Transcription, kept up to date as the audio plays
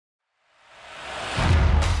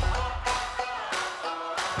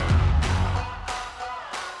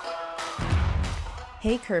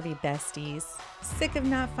Hey curvy besties, sick of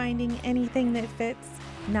not finding anything that fits?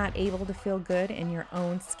 Not able to feel good in your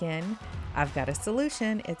own skin? I've got a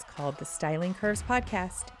solution. It's called the Styling Curves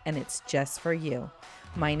Podcast, and it's just for you.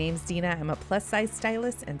 My name's Dina. I'm a plus size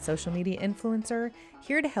stylist and social media influencer,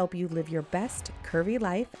 here to help you live your best curvy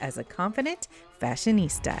life as a confident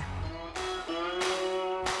fashionista.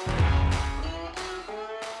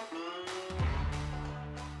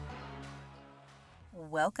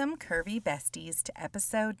 Welcome, curvy besties, to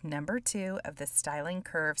episode number 2 of the Styling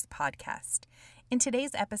Curves podcast. In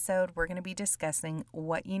today's episode, we're going to be discussing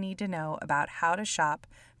what you need to know about how to shop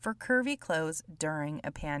for curvy clothes during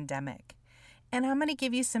a pandemic. And I'm going to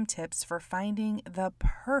give you some tips for finding the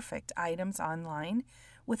perfect items online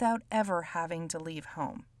without ever having to leave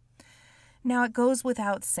home. Now, it goes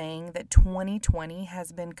without saying that 2020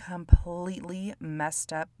 has been completely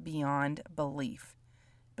messed up beyond belief.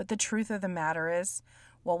 But the truth of the matter is,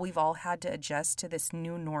 while we've all had to adjust to this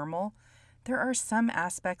new normal, there are some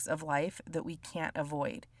aspects of life that we can't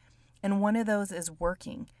avoid. And one of those is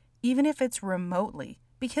working, even if it's remotely,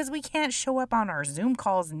 because we can't show up on our Zoom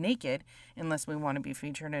calls naked unless we want to be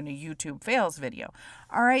featured in a YouTube fails video.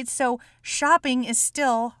 All right, so shopping is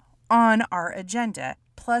still on our agenda.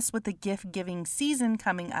 Plus, with the gift-giving season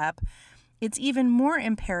coming up, it's even more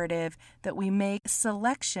imperative that we make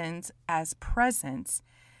selections as presents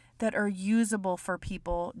that are usable for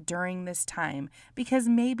people during this time, because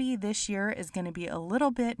maybe this year is going to be a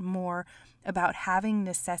little bit more about having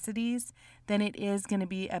necessities than it is going to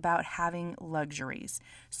be about having luxuries.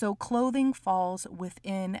 So clothing falls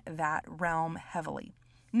within that realm heavily.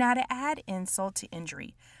 Now, to add insult to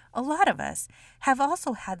injury, a lot of us have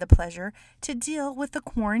also had the pleasure to deal with the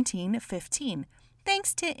quarantine 15,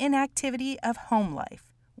 thanks to inactivity of home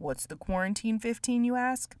life. What's the quarantine 15, you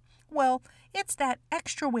ask? Well, it's that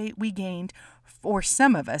extra weight we gained, or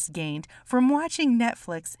some of us gained, from watching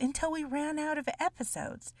Netflix until we ran out of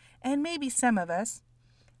episodes. And maybe some of us,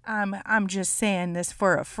 I'm just saying this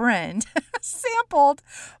for a friend, sampled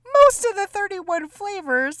most of the 31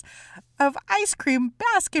 flavors of ice cream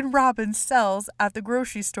Baskin-Robbins sells at the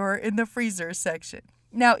grocery store in the freezer section.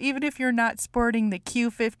 Now, even if you're not sporting the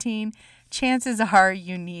Q15, chances are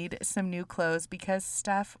you need some new clothes because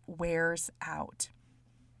stuff wears out.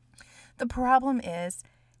 The problem is,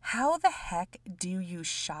 how the heck do you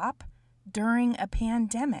shop during a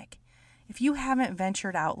pandemic? If you haven't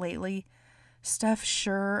ventured out lately, stuff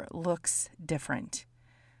sure looks different.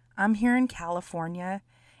 I'm here in California,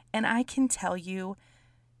 and I can tell you,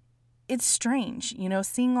 it's strange,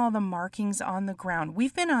 seeing all the markings on the ground.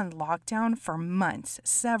 We've been on lockdown for months,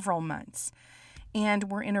 several months.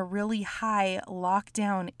 And we're in a really high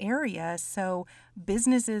lockdown area, so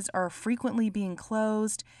businesses are frequently being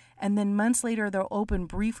closed, and then months later they'll open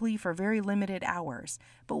briefly for very limited hours.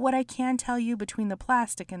 But what I can tell you, between the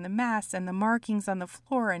plastic and the masks and the markings on the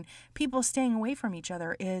floor and people staying away from each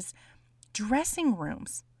other, is dressing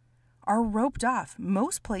rooms are roped off.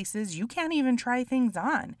 Most places you can't even try things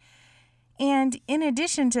on. And in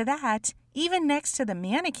addition to that, even next to the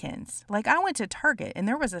mannequins, like I went to Target and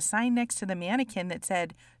there was a sign next to the mannequin that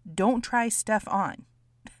said, "Don't try stuff on."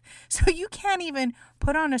 So you can't even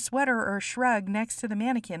put on a sweater or a shrug next to the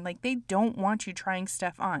mannequin. Like, they don't want you trying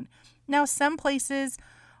stuff on. Now, some places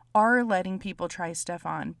are letting people try stuff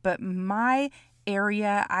on, but my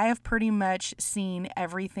area, I have pretty much seen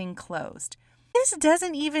everything closed. This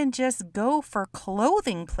doesn't even just go for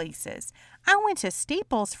clothing places. I went to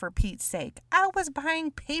Staples, for Pete's sake. I was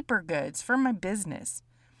buying paper goods for my business.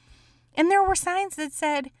 And there were signs that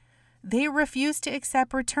said they refuse to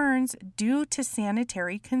accept returns due to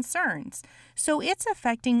sanitary concerns. So it's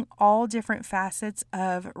affecting all different facets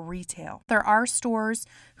of retail. There are stores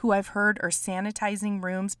who I've heard are sanitizing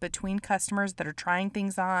rooms between customers that are trying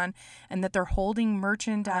things on, and that they're holding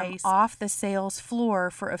merchandise off the sales floor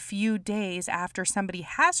for a few days after somebody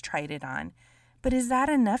has tried it on. But is that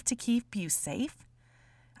enough to keep you safe?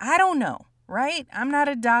 I don't know, right? I'm not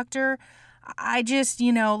a doctor. I just,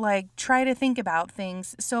 try to think about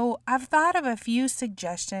things. So I've thought of a few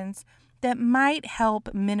suggestions that might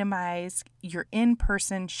help minimize your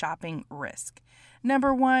in-person shopping risk.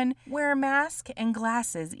 Number 1, wear a mask and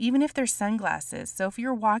glasses, even if they're sunglasses. So if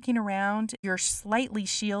you're walking around, you're slightly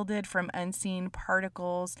shielded from unseen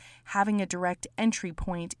particles, having a direct entry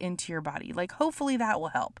point into your body. Hopefully that will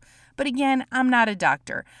help. But again, I'm not a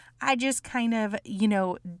doctor. I just kind of,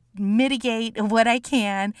 mitigate what I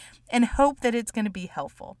can and hope that it's going to be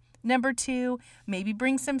helpful. Number 2, maybe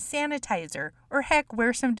bring some sanitizer, or heck,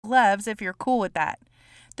 wear some gloves if you're cool with that.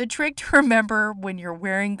 The trick to remember when you're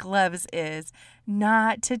wearing gloves is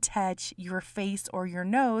not to touch your face or your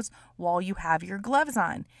nose while you have your gloves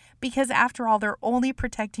on, because after all, they're only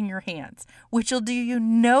protecting your hands, which will do you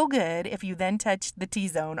no good if you then touch the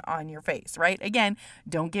T-zone on your face, right? Again,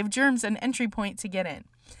 don't give germs an entry point to get in.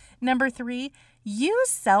 Number 3, use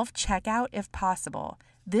self-checkout if possible.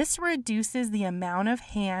 This reduces the amount of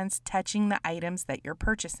hands touching the items that you're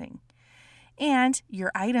purchasing. And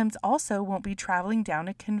your items also won't be traveling down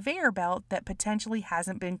a conveyor belt that potentially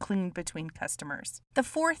hasn't been cleaned between customers. The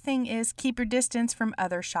 4th thing is keep your distance from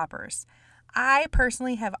other shoppers. I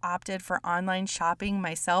personally have opted for online shopping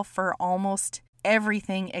myself for almost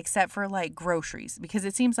everything except for like groceries, because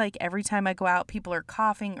it seems like every time I go out, people are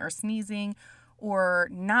coughing or sneezing or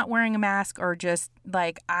not wearing a mask, or just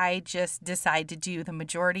like I just decide to do the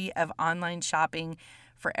majority of online shopping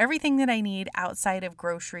for everything that I need outside of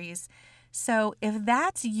groceries. So if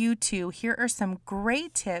that's you too, here are some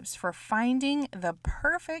great tips for finding the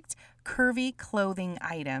perfect curvy clothing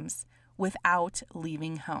items without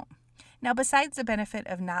leaving home. Now, besides the benefit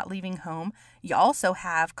of not leaving home, you also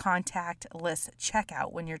have contactless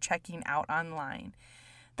checkout when you're checking out online.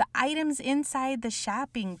 The items inside the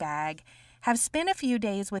shopping bag have spent a few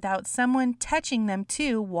days without someone touching them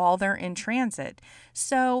too while they're in transit.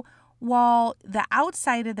 So while the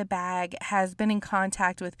outside of the bag has been in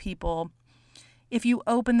contact with people, if you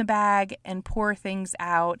open the bag and pour things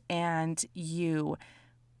out and you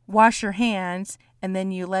wash your hands and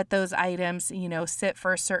then you let those items, sit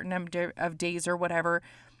for a certain number of days or whatever,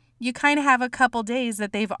 you kind of have a couple days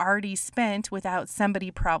that they've already spent without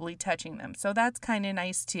somebody probably touching them. So that's kind of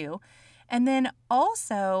nice too. And then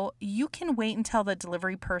also, you can wait until the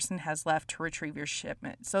delivery person has left to retrieve your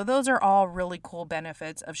shipment. So those are all really cool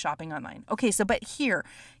benefits of shopping online. Okay, but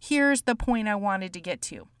here's the point I wanted to get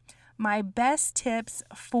to. My best tips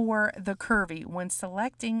for the curvy when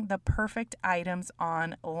selecting the perfect items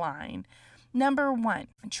online. Number 1,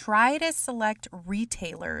 try to select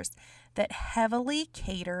retailers that heavily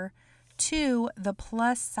cater to the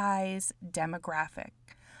plus size demographic.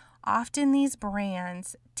 Often these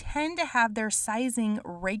brands tend to have their sizing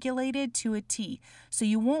regulated to a T, so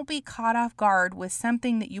you won't be caught off guard with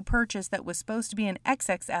something that you purchased that was supposed to be an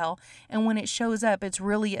XXL, and when it shows up, it's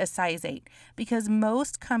really a size 8. Because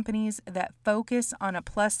most companies that focus on a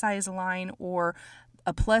plus size line or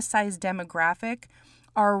a plus size demographic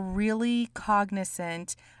are really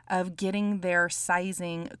cognizant of getting their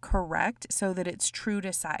sizing correct so that it's true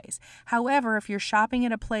to size. However, if you're shopping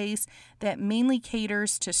at a place that mainly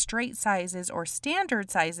caters to straight sizes or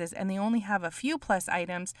standard sizes and they only have a few plus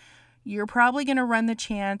items, you're probably going to run the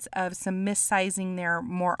chance of some missizing there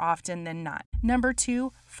more often than not. Number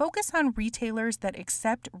 2, focus on retailers that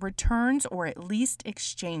accept returns or at least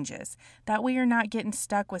exchanges. That way you're not getting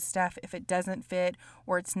stuck with stuff if it doesn't fit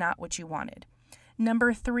or it's not what you wanted.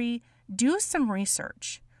 Number 3, do some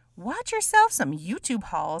research. Watch yourself some YouTube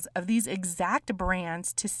hauls of these exact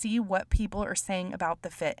brands to see what people are saying about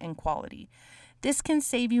the fit and quality. This can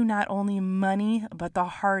save you not only money, but the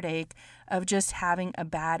heartache of just having a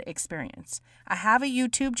bad experience. I have a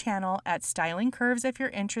YouTube channel at Styling Curves if you're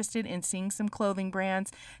interested in seeing some clothing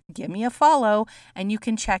brands. Give me a follow and you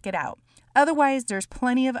can check it out. Otherwise, there's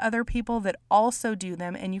plenty of other people that also do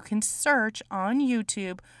them, and you can search on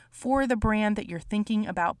YouTube for the brand that you're thinking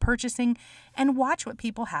about purchasing and watch what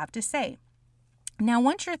people have to say. Now,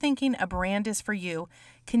 once you're thinking a brand is for you,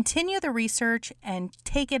 continue the research and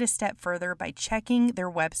take it a step further by checking their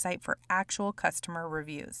website for actual customer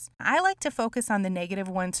reviews. I like to focus on the negative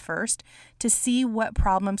ones first to see what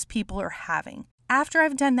problems people are having. After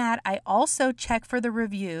I've done that, I also check for the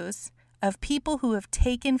reviews of people who have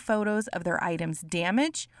taken photos of their items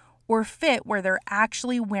damage or fit where they're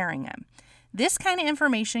actually wearing them. This kind of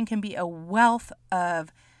information can be a wealth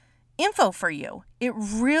of info for you. It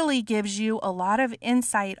really gives you a lot of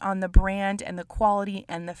insight on the brand and the quality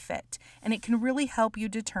and the fit, and it can really help you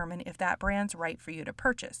determine if that brand's right for you to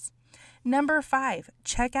purchase. Number 5,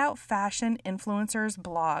 check out fashion influencers'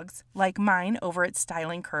 blogs like mine over at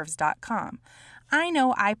stylingcurves.com. I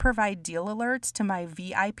know I provide deal alerts to my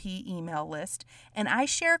VIP email list, and I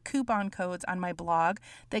share coupon codes on my blog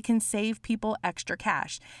that can save people extra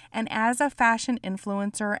cash. And as a fashion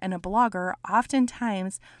influencer and a blogger,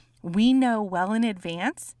 oftentimes we know well in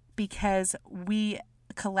advance, because we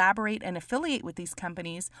collaborate and affiliate with these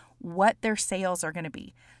companies, what their sales are going to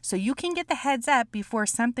be. So you can get the heads up before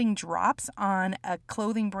something drops on a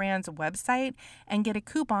clothing brand's website and get a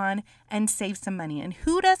coupon and save some money. And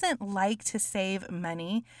who doesn't like to save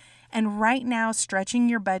money? And right now, stretching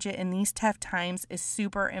your budget in these tough times is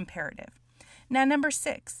super imperative. Now, number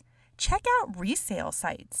 6, check out resale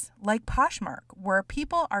sites like Poshmark, where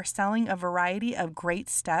people are selling a variety of great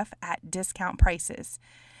stuff at discount prices.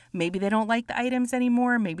 Maybe they don't like the items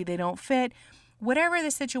anymore, maybe they don't fit. Whatever the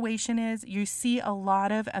situation is, you see a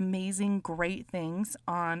lot of amazing, great things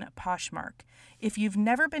on Poshmark. If you've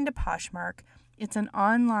never been to Poshmark, it's an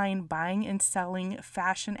online buying and selling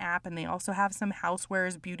fashion app, and they also have some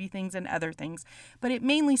housewares, beauty things, and other things, but it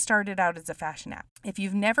mainly started out as a fashion app. If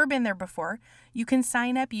you've never been there before, you can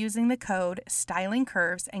sign up using the code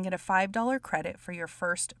StylingCurves and get a $5 credit for your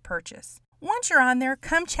first purchase. Once you're on there,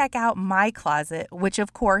 come check out my closet, which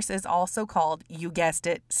of course is also called, you guessed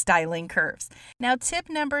it, Styling Curves. Now, tip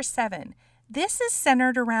number 7. This is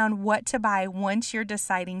centered around what to buy once you're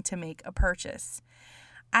deciding to make a purchase.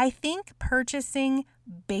 I think purchasing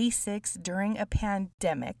basics during a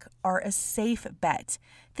pandemic are a safe bet.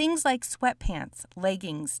 Things like sweatpants,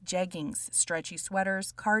 leggings, jeggings, stretchy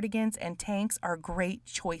sweaters, cardigans, and tanks are great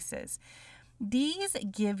choices. These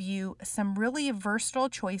give you some really versatile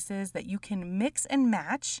choices that you can mix and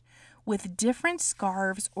match with different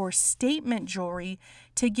scarves or statement jewelry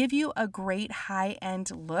to give you a great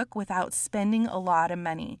high-end look without spending a lot of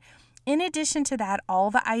money. In addition to that, all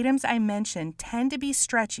the items I mentioned tend to be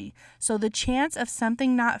stretchy, so the chance of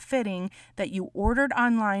something not fitting that you ordered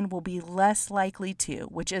online will be less likely to,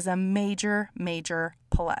 which is a major, major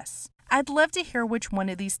plus. I'd love to hear which one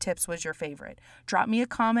of these tips was your favorite. Drop me a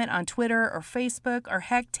comment on Twitter or Facebook, or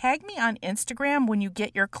heck, tag me on Instagram when you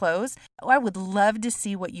get your clothes. I would love to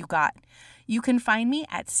see what you got. You can find me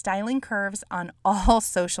at Styling Curves on all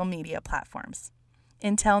social media platforms.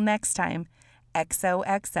 Until next time,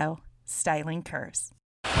 XOXO. Styling Curves.